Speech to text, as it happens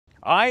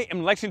I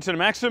am Lexington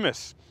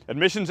Maximus,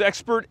 admissions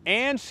expert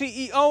and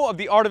CEO of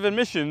The Art of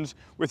Admissions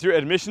with your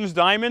admissions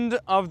diamond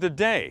of the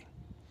day.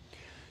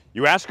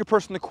 You ask a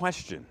person a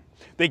question.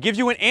 They give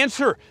you an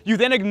answer. You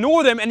then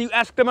ignore them and you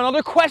ask them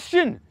another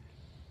question.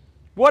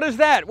 What is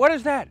that? What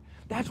is that?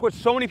 That's what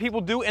so many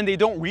people do and they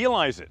don't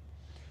realize it.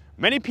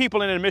 Many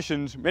people in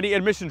admissions, many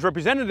admissions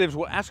representatives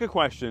will ask a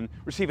question,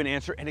 receive an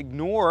answer, and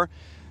ignore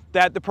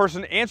that the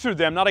person answered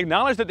them, not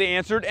acknowledge that they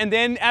answered, and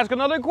then ask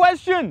another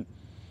question.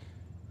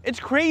 It's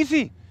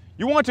crazy.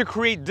 You want to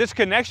create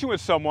disconnection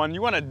with someone,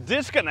 you want to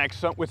disconnect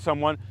with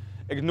someone,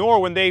 ignore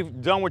when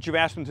they've done what you've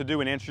asked them to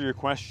do and answer your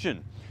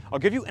question. I'll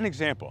give you an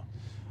example.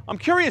 I'm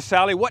curious,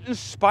 Sally, what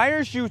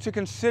inspires you to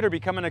consider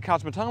becoming a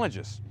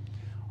cosmetologist?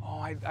 Oh,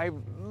 I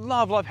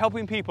love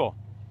helping people.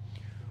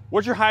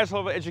 What's your highest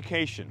level of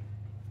education?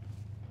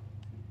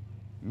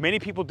 Many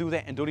people do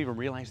that and don't even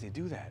realize they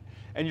do that.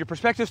 And your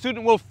prospective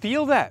student will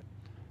feel that.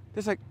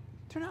 It's like,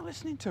 they're not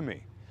listening to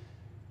me.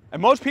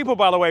 And most people,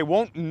 by the way,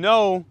 won't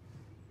know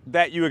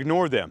that you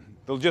ignore them.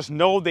 They'll just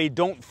know they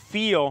don't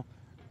feel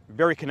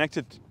very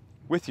connected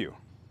with you.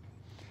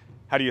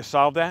 How do you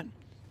solve that?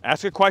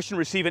 Ask a question,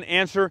 receive an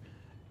answer,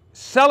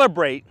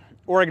 celebrate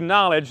or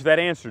acknowledge that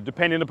answer,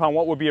 depending upon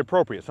what would be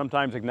appropriate.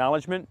 Sometimes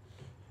acknowledgement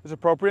is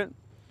appropriate.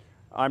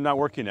 I'm not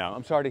working now.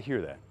 I'm sorry to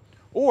hear that.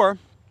 Or,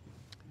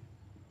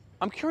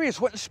 I'm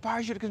curious, what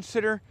inspires you to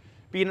consider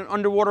being an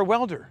underwater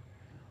welder?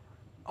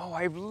 Oh,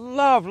 I've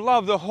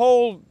loved the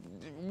whole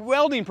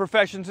welding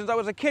profession since I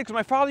was a kid because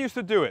my father used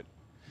to do it.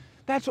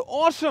 That's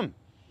awesome.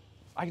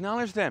 I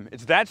acknowledge them.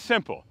 It's that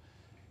simple.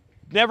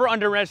 Never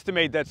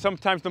underestimate that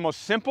sometimes the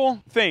most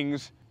simple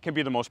things can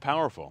be the most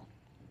powerful.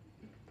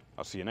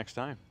 I'll see you next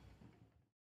time.